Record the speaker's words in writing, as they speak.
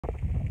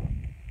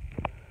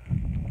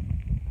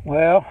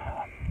Well,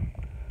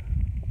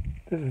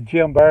 this is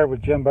Jim Bird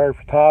with Jim Bird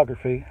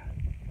Photography.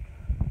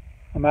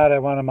 I'm out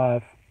at one of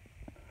my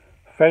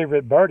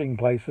favorite birding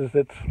places.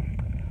 It's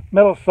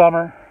middle of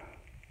summer.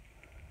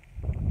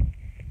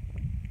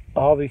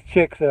 All these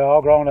chicks, they're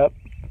all grown up.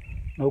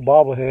 No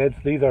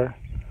bobbleheads. These are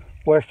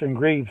western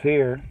grebes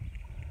here.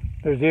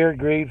 There's eared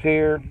grebes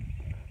here,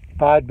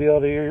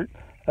 pied-billed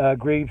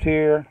grebes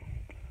here,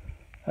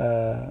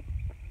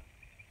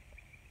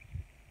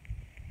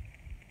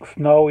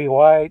 snowy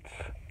whites,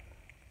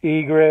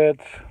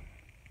 egrets,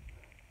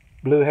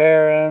 blue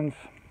herons,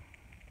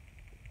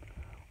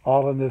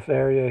 all in this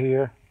area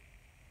here.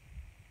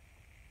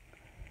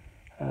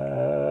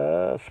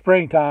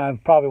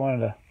 Springtime, probably one of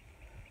the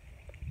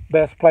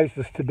best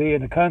places to be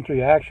in the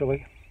country,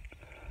 actually.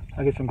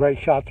 I get some great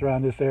shots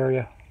around this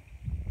area.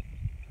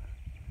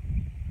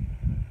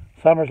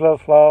 Summer's a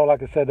little slow.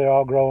 Like I said, they're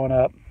all growing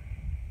up.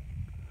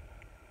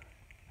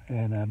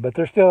 But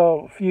there's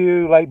still a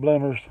few late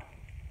bloomers.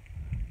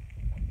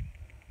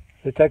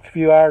 It takes a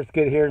few hours to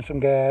get here and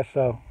some gas,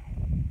 so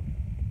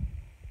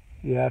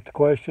you have to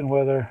question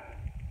whether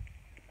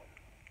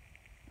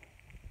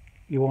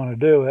you want to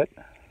do it.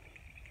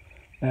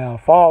 Now,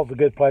 fall's a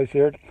good place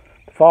here.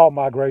 The fall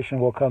migration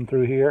will come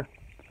through here,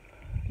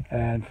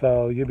 and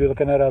so you'll be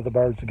looking at other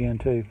birds again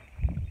too.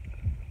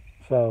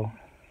 So,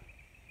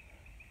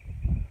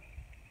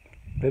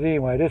 but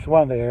anyway, this is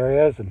one of the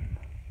areas, and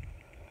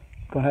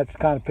I'm going to have to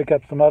kind of pick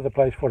up some other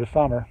place for the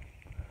summer.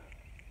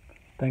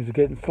 Things are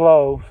getting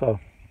slow, so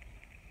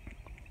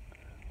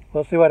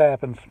we'll see what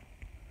happens.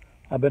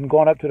 I've been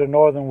going up to the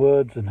northern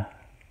woods, and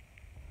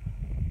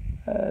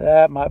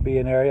that might be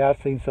an area. I've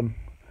seen some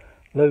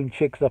loon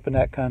chicks up in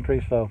that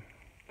country, so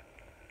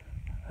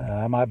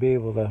I might be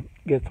able to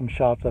get some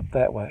shots up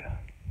that way.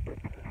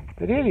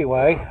 But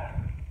anyway,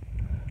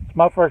 it's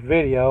my first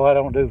video. I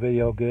don't do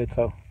video good,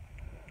 so.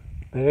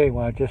 But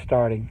anyway, just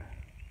starting.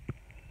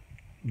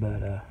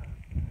 But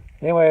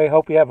anyway,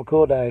 hope you have a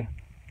cool day.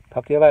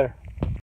 Talk to you later.